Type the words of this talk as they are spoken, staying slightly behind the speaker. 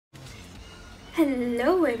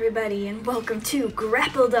Hello everybody and welcome to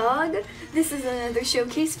Grapple Dog. This is another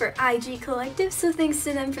showcase for IGCollective, so thanks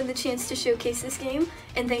to them for the chance to showcase this game,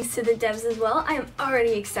 and thanks to the devs as well. I am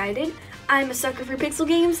already excited. I'm a sucker for pixel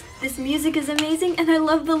games, this music is amazing, and I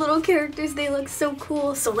love the little characters, they look so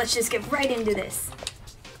cool, so let's just get right into this.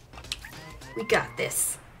 We got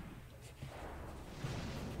this.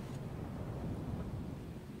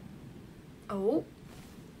 Oh.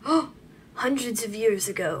 Hundreds of years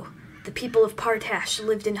ago, the people of Partash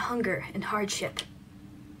lived in hunger and hardship.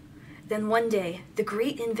 Then one day, the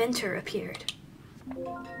great inventor appeared.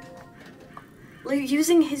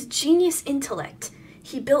 Using his genius intellect,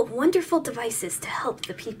 he built wonderful devices to help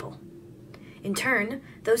the people. In turn,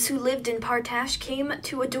 those who lived in Partash came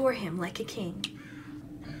to adore him like a king.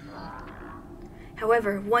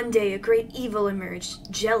 However, one day a great evil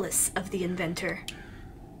emerged, jealous of the inventor.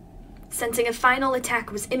 Sensing a final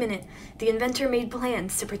attack was imminent, the inventor made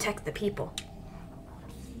plans to protect the people.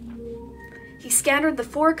 He scattered the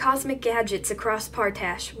 4 cosmic gadgets across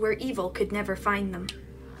Partash, where evil could never find them.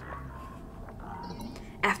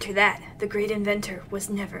 After that, the great inventor was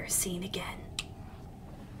never seen again.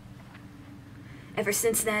 Ever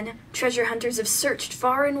since then, treasure hunters have searched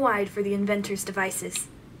far and wide for the inventor's devices.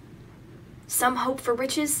 Some hope for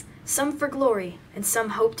riches, some for glory, and some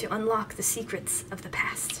hope to unlock the secrets of the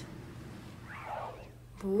past.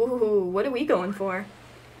 Ooh, what are we going for?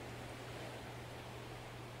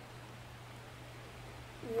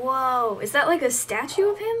 Whoa, is that like a statue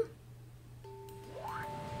of him?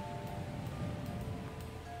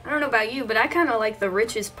 I don't know about you, but I kind of like the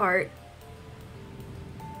richest part.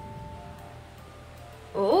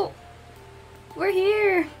 Oh, we're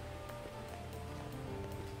here.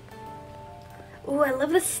 Ooh, I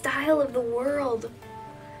love the style of the world.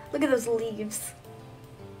 Look at those leaves.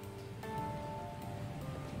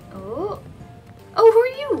 Oh. Oh, who are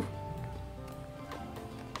you?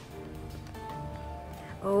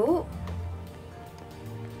 Oh.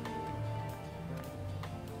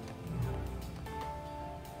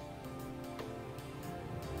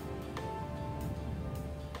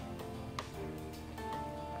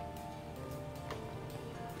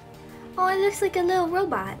 Oh, it looks like a little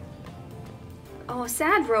robot. Oh, a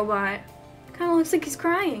sad robot. Kind of looks like he's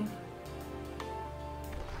crying.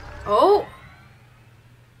 Oh.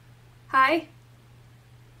 Hi.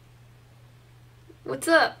 What's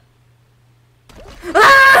up?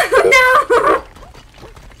 Ah! No!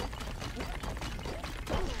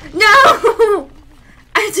 No!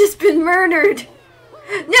 I've just been murdered.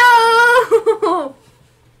 No!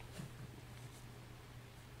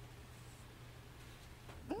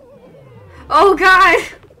 Oh God!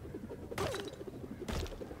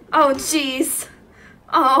 Oh jeez.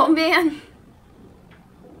 Oh man.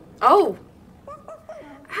 Oh.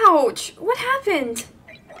 Ouch! What happened?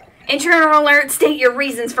 Intruder alert! State your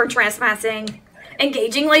reasons for trespassing.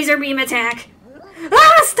 Engaging laser beam attack.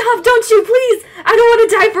 Ah! Stop! Don't you, please! I don't want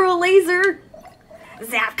to die for a laser!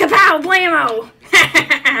 Zap! Kapow! Blammo!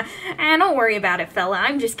 Don't worry about it, fella.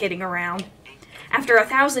 I'm just kidding around. After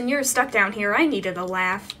 1,000 years stuck down here, I needed a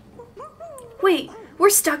laugh. Wait, we're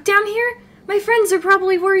stuck down here? My friends are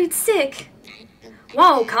probably worried sick.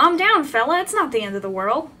 Whoa, calm down, fella. It's not the end of the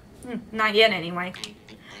world. Not yet, anyway.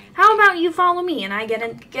 How about you follow me and I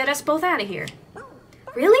get us both out of here?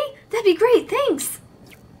 Really? That'd be great, thanks!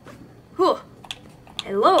 Whew.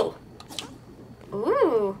 Hello.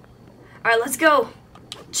 Ooh. Alright, let's go.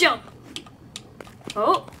 Jump.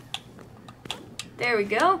 Oh. There we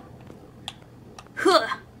go.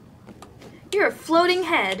 Huh. You're a floating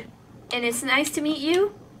head. And it's nice to meet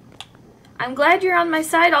you. I'm glad you're on my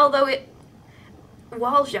side, although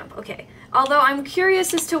wall jump, okay. Although I'm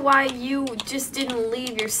curious as to why you just didn't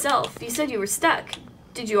leave yourself. You said you were stuck.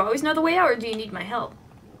 Did you always know the way out, or do you need my help?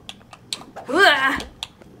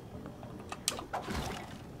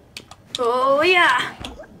 Oh yeah!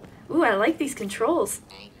 Ooh, I like these controls.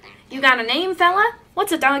 You got a name, fella?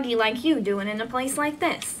 What's a doggy like you doing in a place like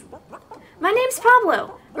this? My name's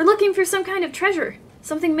Pablo. We're looking for some kind of treasure.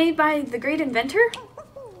 Something made by the great inventor?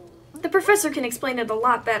 The professor can explain it a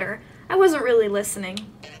lot better. I wasn't really listening.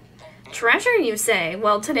 Treasure, you say?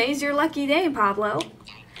 Well, today's your lucky day, Pablo.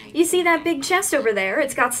 You see that big chest over there?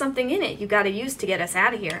 It's got something in it you gotta use to get us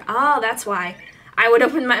out of here. Ah, that's why. I would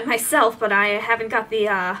open myself, but I haven't got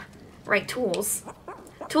the, right tools.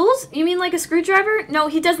 Tools? You mean like a screwdriver? No,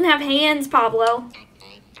 he doesn't have hands, Pablo.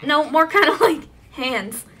 No, more kind of like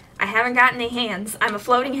hands. I haven't got any hands. I'm a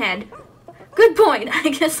floating head. Good point. I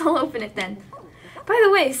guess I'll open it then. By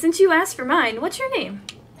the way, since you asked for mine, what's your name?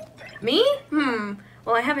 Me?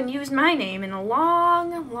 Well, I haven't used my name in a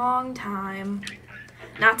long, long time.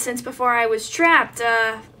 Not since before I was trapped,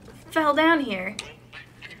 fell down here.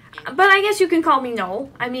 But I guess you can call me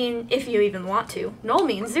Noel. I mean, if you even want to. Noel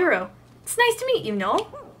means 0. It's nice to meet you,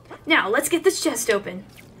 Noel. Now, let's get this chest open.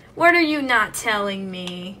 What are you not telling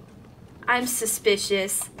me? I'm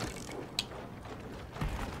suspicious.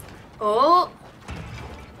 Oh.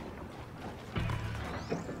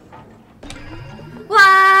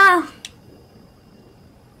 Wow.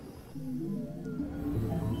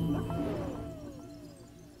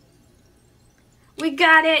 We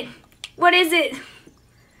got it. What is it?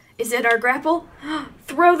 Is it our grapple?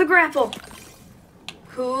 Throw the grapple.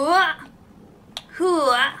 Hooah.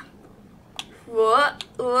 Hooah. Whoa.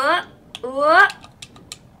 Whoa. Whoa.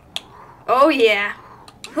 Oh yeah.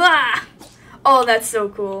 Hooah. Oh, that's so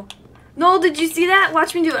cool. Noel, did you see that?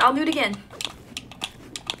 Watch me do it. I'll do it again.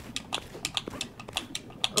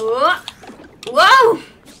 Whoa. Whoa.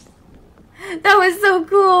 That was so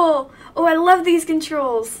cool. Oh, I love these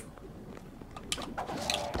controls.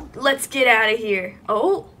 Let's get out of here.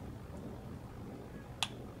 Oh.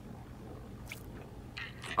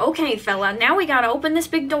 Okay, fella. Now we gotta open this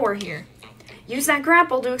big door here. Use that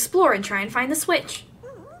grapple to explore and try and find the switch.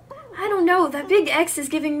 I don't know. That big X is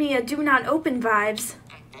giving me a do not open vibes.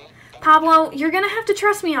 Pablo, you're gonna have to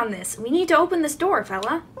trust me on this. We need to open this door,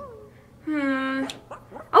 fella.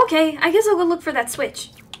 Okay, I guess I'll go look for that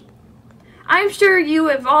switch. I'm sure you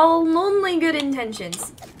have all only good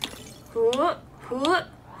intentions. Hooah, hooah,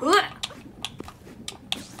 hooah.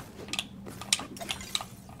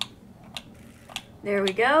 There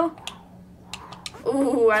we go.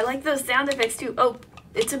 Ooh, I like those sound effects too. Oh,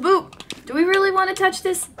 it's a boop. Do we really want to touch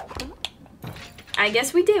this? I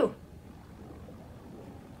guess we do.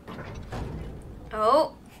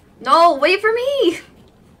 Oh, no, wait for me.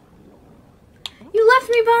 You left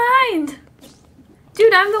me behind.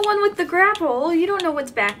 Dude, I'm the one with the grapple. You don't know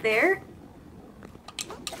what's back there.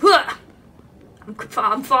 Huh.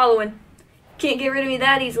 I'm following. Can't get rid of me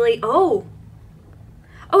that easily. Oh.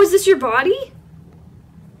 Oh, is this your body?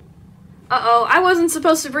 Uh-oh, I wasn't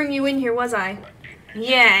supposed to bring you in here, was I?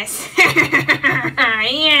 Yes.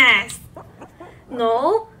 Yes.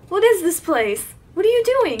 No? What is this place? What are you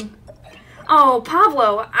doing? Oh,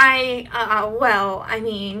 Pablo, well, I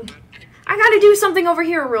mean, I gotta do something over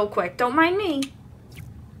here real quick. Don't mind me.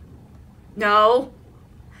 No.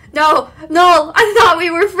 No, no, I thought we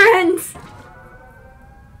were friends.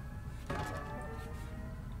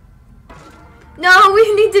 No,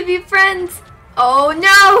 we need to be friends. Oh,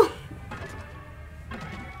 no.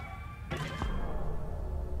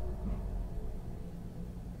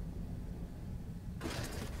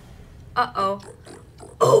 Uh-oh.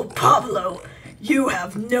 Oh, Pablo, you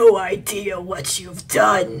have no idea what you've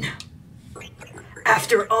done.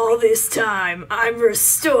 After all this time, I'm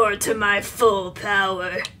restored to my full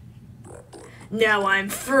power. Now I'm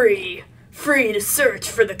free to search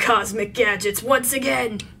for the cosmic gadgets once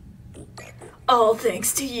again. All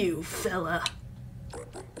thanks to you, fella.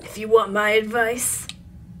 If you want my advice,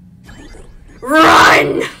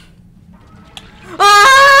 run!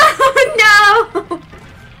 Oh, no!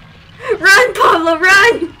 Run, Pablo,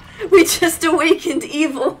 run! We just awakened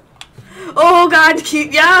evil. Oh, God,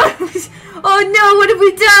 yeah. Oh, no, what have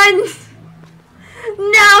we done?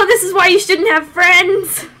 No, this is why you shouldn't have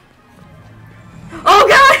friends. Oh,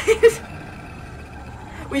 God!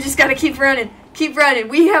 We just gotta keep running. Keep running.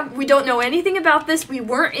 We don't know anything about this. We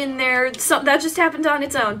weren't in there. That just happened on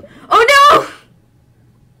its own. Oh, no!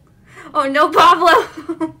 Oh, no,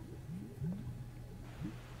 Pablo.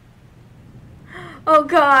 Oh,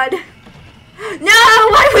 God. No!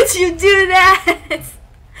 Why would you do that?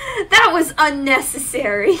 That was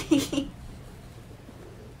unnecessary.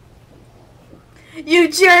 You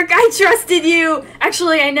jerk! I trusted you!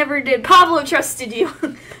 Actually, I never did. Pablo trusted you.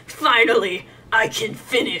 Finally, I can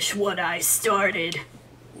finish what I started.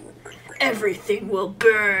 Everything will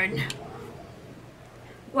burn.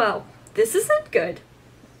 Well, this isn't good.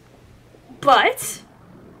 But...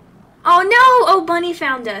 oh, no! Oh, Bunny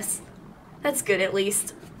found us. That's good, at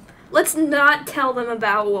least. Let's not tell them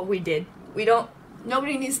about what we did.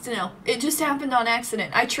 Nobody needs to know. It just happened on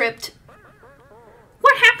accident. I tripped.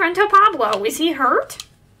 What happened to Pablo? Is he hurt?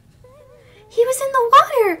 He was in the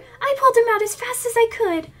water. I pulled him out as fast as I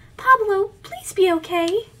could. Pablo, please be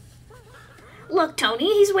okay. Look,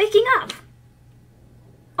 Tony, he's waking up.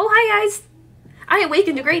 Oh, hi, guys. I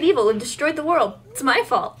awakened a great evil and destroyed the world. It's my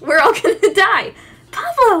fault. We're all gonna die.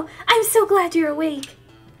 Pablo, I'm so glad you're awake.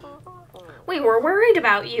 We were worried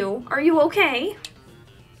about you. Are you okay?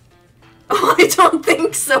 Oh, I don't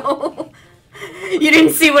think so. You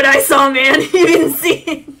didn't see what I saw, man. You didn't see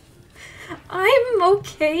it. I'm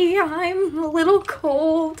okay. I'm a little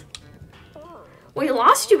cold. We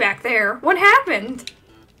lost you back there. What happened?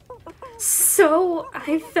 So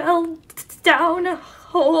I fell down a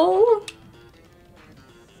hole.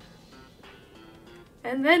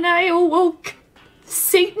 And then I awoke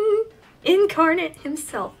Satan incarnate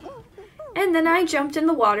himself. And then I jumped in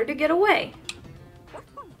the water to get away.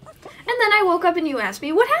 And then I woke up and you asked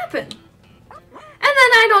me what happened. And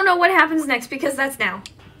then I don't know what happens next because that's now.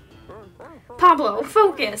 Pablo,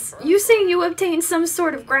 focus. You say you obtained some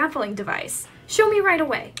sort of grappling device. Show me right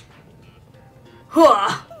away.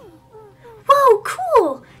 Huh. Whoa,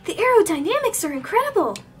 cool! The aerodynamics are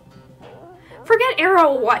incredible. Forget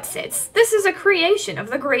aero whatsits. This is a creation of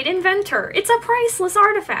the great inventor. It's a priceless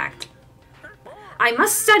artifact. I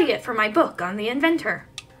must study it for my book on the inventor.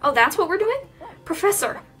 Oh, that's what we're doing?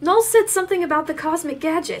 Professor, Null said something about the cosmic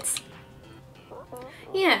gadgets.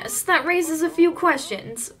 Yes, that raises a few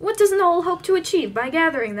questions. What does Null hope to achieve by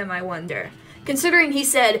gathering them, I wonder? Considering he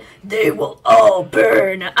said, they will all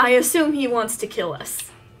burn, I assume he wants to kill us.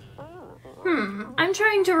 I'm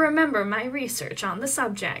trying to remember my research on the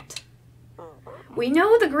subject. We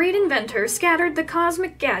know the great inventor scattered the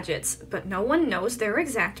cosmic gadgets, but no one knows their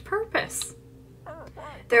exact purpose.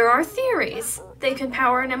 There are theories. They can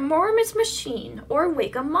power an enormous machine, or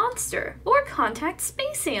wake a monster, or contact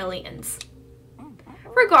space aliens.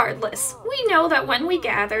 Regardless, we know that when we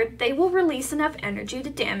gather, they will release enough energy to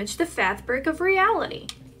damage the fabric of reality.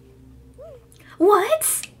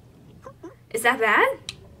 What? Is that bad?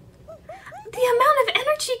 The amount of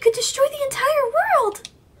energy could destroy the entire world!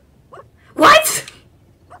 What?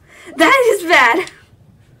 That is bad!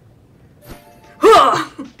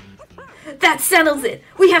 That settles it!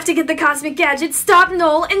 We have to get the cosmic gadget, stop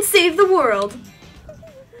Null, and save the world!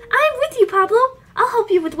 I'm with you, Pablo. I'll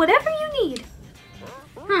help you with whatever you need.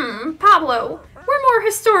 Pablo, we're more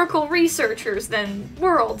historical researchers than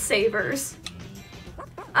world savers.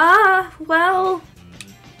 Well...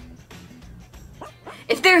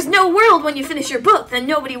 If there's no world when you finish your book, then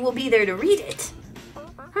nobody will be there to read it.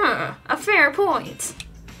 A fair point.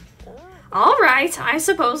 Alright, I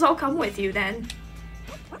suppose I'll come with you then.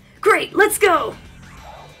 Great, let's go!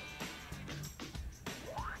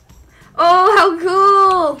 Oh, how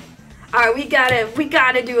cool! Alright, we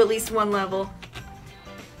gotta do at least one level.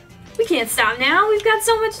 We can't stop now, we've got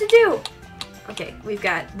so much to do. Okay, we've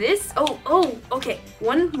got this. Okay.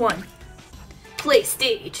 1-1. Play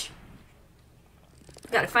stage.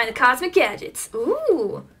 Gotta find the cosmic gadgets.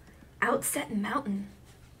 Ooh! Outset Mountain.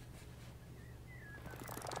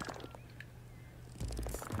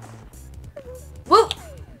 Whoa!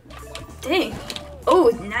 Dang. Oh,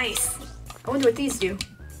 nice. I wonder what these do.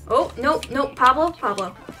 Oh, nope.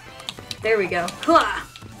 Pablo. There we go. Hua!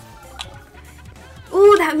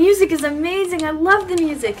 Ooh, that music is amazing. I love the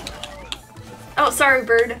music. Oh, sorry,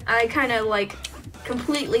 bird. I kind of,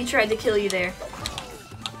 completely tried to kill you there.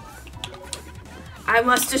 I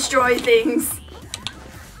must destroy things.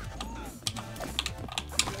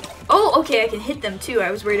 Oh, okay, I can hit them, too.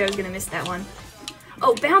 I was worried I was going to miss that one.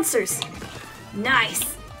 Oh, bouncers.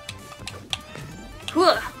 Nice.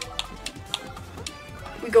 Hua.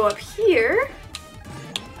 We go up here.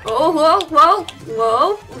 Oh,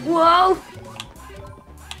 whoa.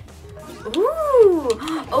 Ooh!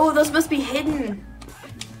 Oh, those must be hidden.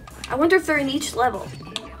 I wonder if they're in each level.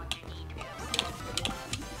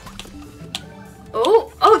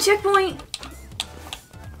 Oh, checkpoint!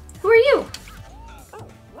 Who are you?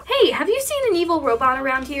 Hey, have you seen an evil robot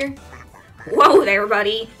around here? Whoa there,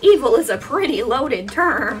 buddy. Evil is a pretty loaded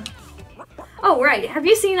term. Oh, right. Have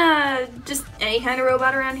you seen, just any kind of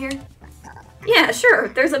robot around here? Yeah, sure.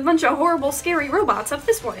 There's a bunch of horrible, scary robots up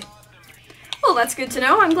this way. Well, that's good to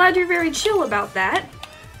know. I'm glad you're very chill about that.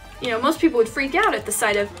 You know, most people would freak out at the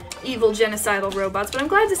sight of evil genocidal robots, but I'm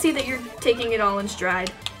glad to see that you're taking it all in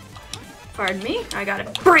stride. Pardon me, I gotta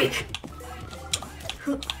break!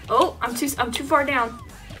 Oh, I'm too far down.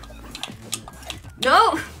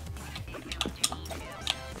 No!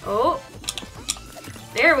 Oh.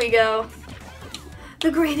 There we go. The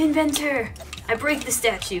great inventor! I break the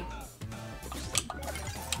statue.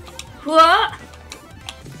 Whoa!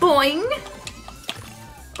 Boing!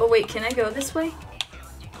 Oh wait, can I go this way?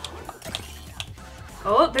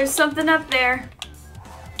 Oh, there's something up there.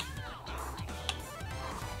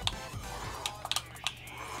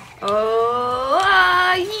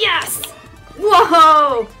 Oh, yes!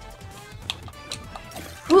 Whoa!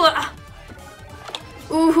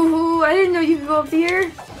 Ooh, I didn't know you could go up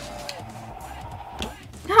here.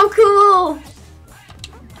 How cool!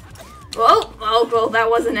 Oh, well, that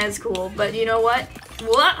wasn't as cool, but you know what?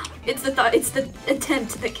 What? It's the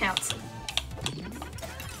attempt that counts.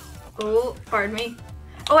 Oh, pardon me.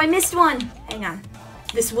 Oh, I missed one. Hang on.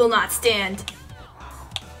 This will not stand.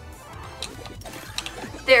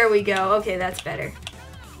 There we go. Okay, that's better.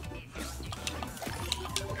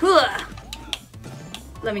 Huh.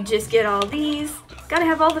 Let me just get all these. Gotta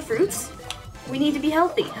have all the fruits. We need to be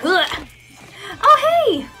healthy. Huh. Oh,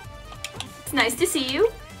 hey! It's nice to see you.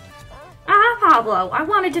 Ah, Pablo, I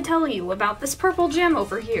wanted to tell you about this purple gem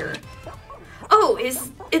over here. Oh,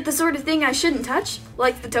 is it the sort of thing I shouldn't touch?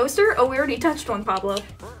 Like the toaster? Oh, we already touched one, Pablo.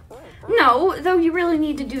 No, though you really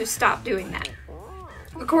need to stop doing that.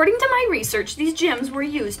 According to my research, these gems were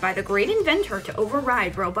used by the great inventor to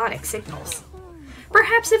override robotic signals.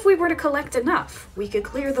 Perhaps if we were to collect enough, we could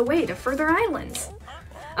clear the way to further islands.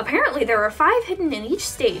 Apparently there are 5 hidden in each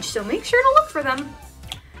stage, so make sure to look for them.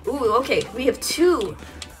 Ooh, okay, we have 2.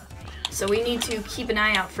 So we need to keep an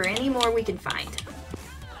eye out for any more we can find.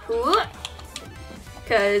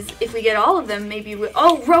 Because if we get all of them, maybe we...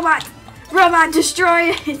 Oh, robot! Robot,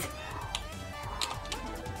 destroy it!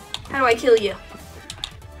 How do I kill you?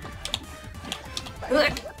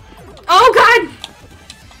 Oh, God!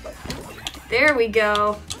 There we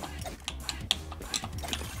go.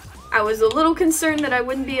 I was a little concerned that I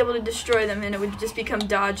wouldn't be able to destroy them and it would just become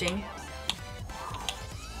dodging.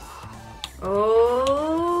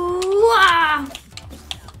 Oh! Ah!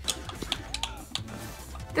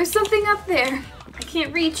 There's something up there. I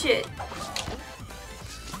can't reach it.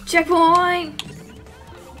 Checkpoint!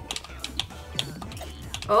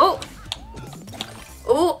 Oh!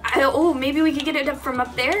 Oh, maybe we could get it up from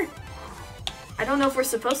up there? I don't know if we're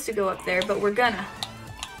supposed to go up there, but we're gonna.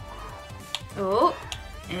 Oh.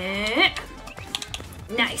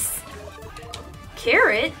 Nice.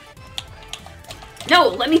 Carrot? No,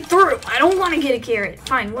 let me through. I don't want to get a carrot.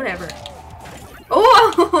 Fine, whatever.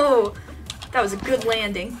 Oh! That was a good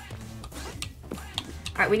landing.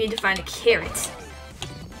 Alright, we need to find a carrot.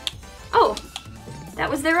 Oh! That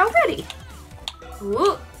was there already.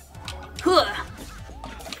 Ooh. Huh.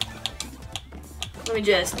 Let me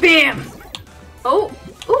just... Bam! Oh!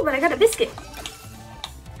 Ooh, but I got a biscuit.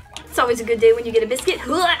 It's always a good day when you get a biscuit.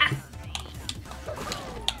 Huh.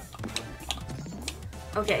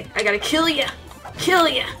 Okay, I gotta kill ya! Kill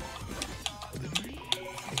ya!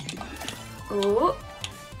 Oh!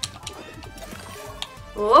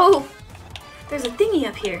 Oh! There's a thingy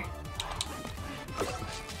up here.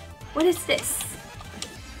 What is this?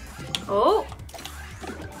 Oh!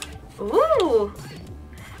 Ooh!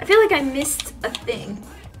 I feel like I missed a thing.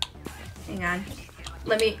 Hang on.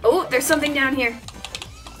 Let me... Oh, there's something down here.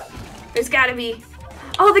 There's gotta be...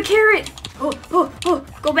 Oh, the carrot! Oh, oh, oh!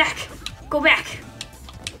 Go back! Go back!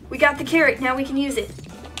 We got the carrot, now we can use it.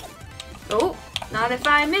 Oh, not if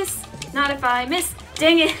I miss. Not if I miss.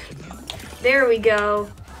 Dang it! There we go.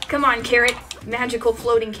 Come on, carrot. Magical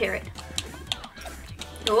floating carrot.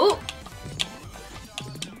 Oh!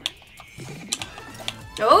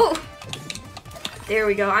 Oh! There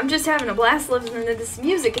we go. I'm just having a blast listening to this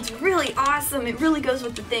music. It's really awesome. It really goes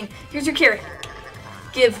with the thing. Here's your carrot.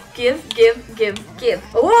 Give, give, give, give, give.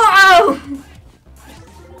 Whoa!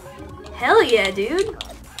 Hell yeah, dude.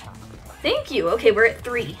 Thank you. Okay, we're at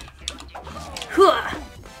 3. Huh.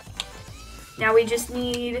 Now we just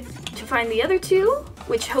need to find the other 2,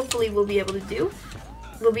 which hopefully we'll be able to do.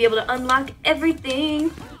 We'll be able to unlock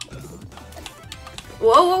everything.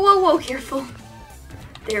 Whoa, whoa, whoa, whoa, careful.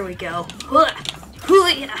 There we go. Huh. Huh,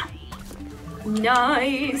 yeah.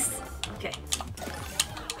 Nice. Okay.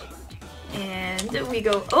 And we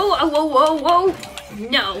go, oh, oh, whoa, whoa, whoa.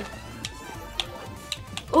 No.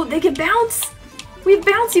 Oh, they can bounce. We have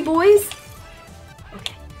bouncy boys.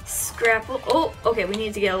 Okay. Grapple. Oh, okay, we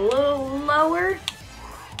need to get a little lower.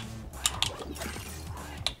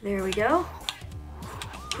 There we go.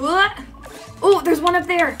 What? Oh, there's one up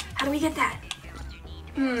there. How do we get that?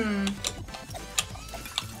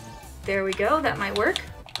 There we go. That might work.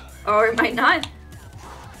 Or it might not.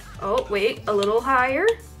 Oh, wait. A little higher.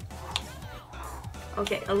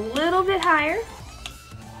 Okay, a little bit higher.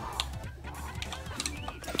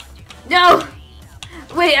 No!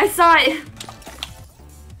 Wait, I saw it.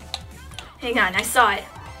 Hang on, I saw it.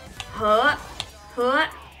 Huh? Huh?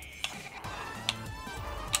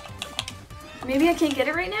 Maybe I can't get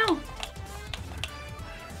it right now.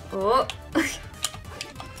 Oh.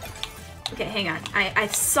 Okay, hang on. I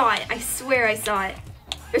saw it. I swear I saw it.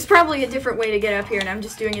 There's probably a different way to get up here, and I'm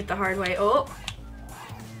just doing it the hard way. Oh.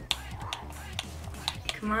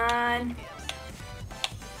 Come on.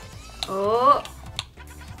 Oh.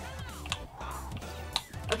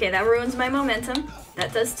 Okay, that ruins my momentum.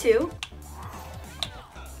 That does too.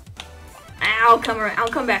 I'll come around. I'll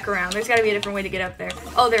come back around. There's got to be a different way to get up there.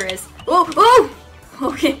 Oh, there is. Oh, oh!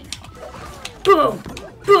 Okay. Boom,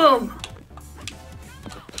 boom.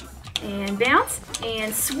 And bounce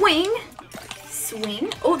and swing,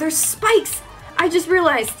 swing. Oh, there's spikes. I just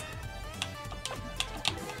realized.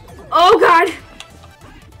 Oh god!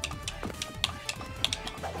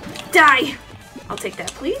 Die! I'll take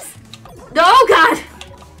that, please. Oh god!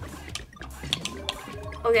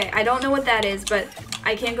 Okay, I don't know what that is, but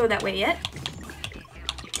I can't go that way yet.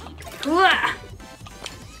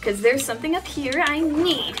 Because there's something up here I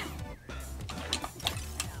need.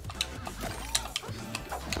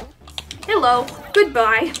 Hello.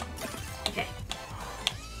 Goodbye. Okay.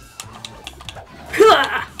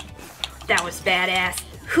 That was badass.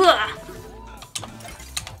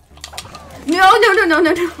 No.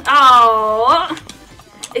 Oh,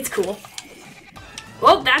 it's cool.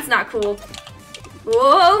 Whoa, that's not cool.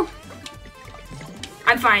 Whoa.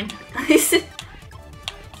 I'm fine. What is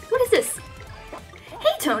this?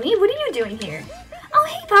 Hey, Tony, what are you doing here? Oh,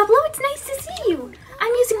 hey, Pablo, it's nice to see you.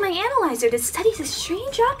 I'm using my analyzer to study this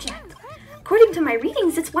strange object. According to my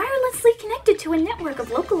readings, it's wirelessly connected to a network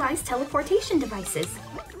of localized teleportation devices.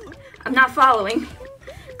 I'm not following.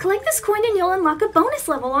 Collect this coin and you'll unlock a bonus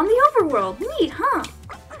level on the overworld. Neat, huh?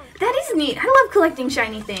 That is neat. I love collecting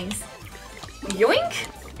shiny things. Yoink!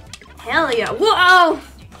 Hell yeah. Whoa!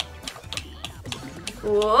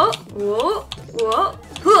 Whoa, whoa, whoa.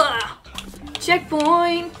 Huh.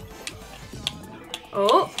 Checkpoint.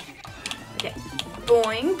 Oh. Okay.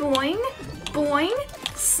 Boing, boing, boing.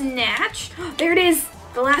 Snatch. There it is.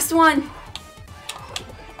 The last one.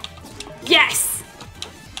 Yes!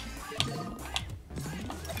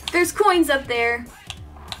 There's coins up there.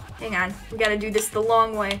 Hang on. We gotta do this the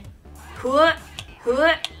long way. Huh,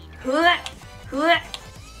 huh, huh, huh.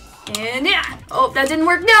 And yeah. Oh, that didn't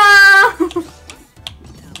work. No!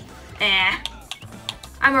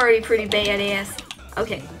 I'm already pretty badass.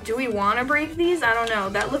 Okay, do we want to break these? I don't know.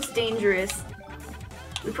 That looks dangerous.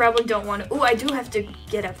 We probably don't want to. Ooh, I do have to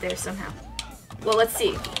get up there somehow. Well, let's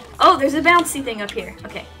see. Oh, there's a bouncy thing up here.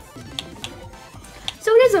 Okay.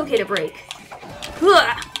 So it is okay to break.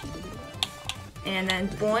 And then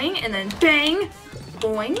boing, and then bang.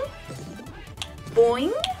 Boing.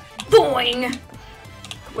 Boing. Boing.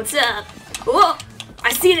 What's up? Oh,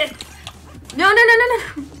 I see this. No. No.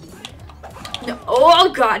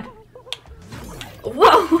 Oh, God.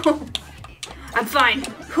 Whoa. I'm fine.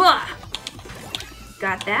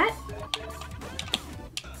 Got that.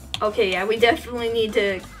 Okay, yeah, we definitely need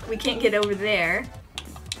to... We can't get over there.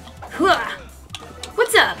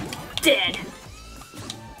 What's up? Dead.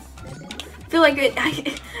 I feel like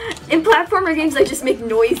in platformer games I just make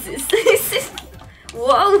noises.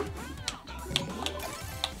 Whoa.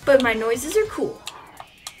 But my noises are cool.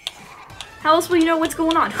 How else will you know what's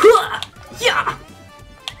going on? Yeah.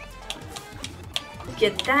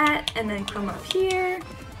 Get that, and then come up here.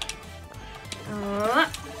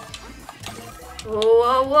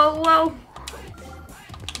 Whoa.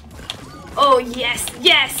 Oh, yes.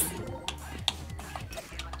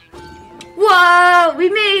 Whoa, we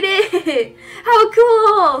made it. How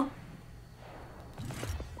cool.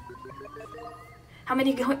 How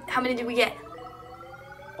many did we get?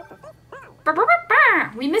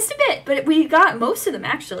 We missed a bit, but we got most of them,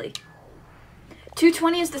 actually.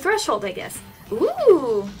 220 is the threshold, I guess.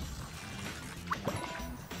 Ooh.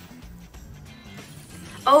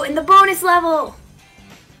 Oh, and the bonus level.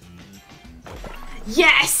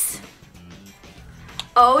 Yes.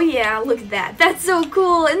 Oh, yeah, look at that. That's so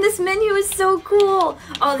cool. And this menu is so cool.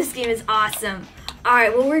 Oh, this game is awesome.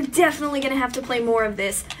 Alright, well, we're definitely going to have to play more of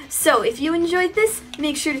this. So, if you enjoyed this,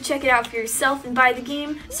 make sure to check it out for yourself and buy the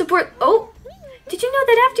game. Support... Oh! Did you know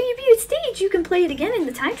that after you beat a stage, you can play it again in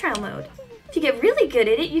the time trial mode? If you get really good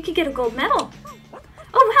at it, you could get a gold medal.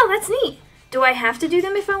 Oh, wow, that's neat. Do I have to do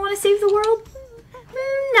them if I want to save the world?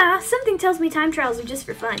 Nah, something tells me time trials are just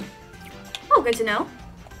for fun. Oh, good to know.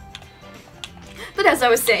 But as I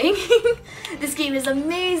was saying, this game is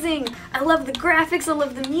amazing. I love the graphics, I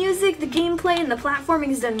love the music, the gameplay, and the platforming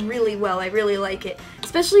is done really well. I really like it,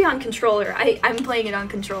 especially on controller. I'm playing it on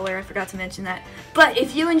controller, I forgot to mention that. But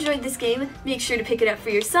if you enjoyed this game, make sure to pick it up for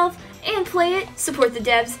yourself and play it. Support the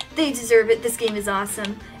devs, they deserve it. This game is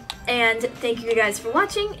awesome. And thank you guys for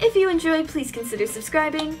watching. If you enjoyed, please consider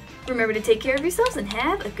subscribing. Remember to take care of yourselves and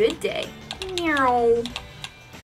have a good day. Meow.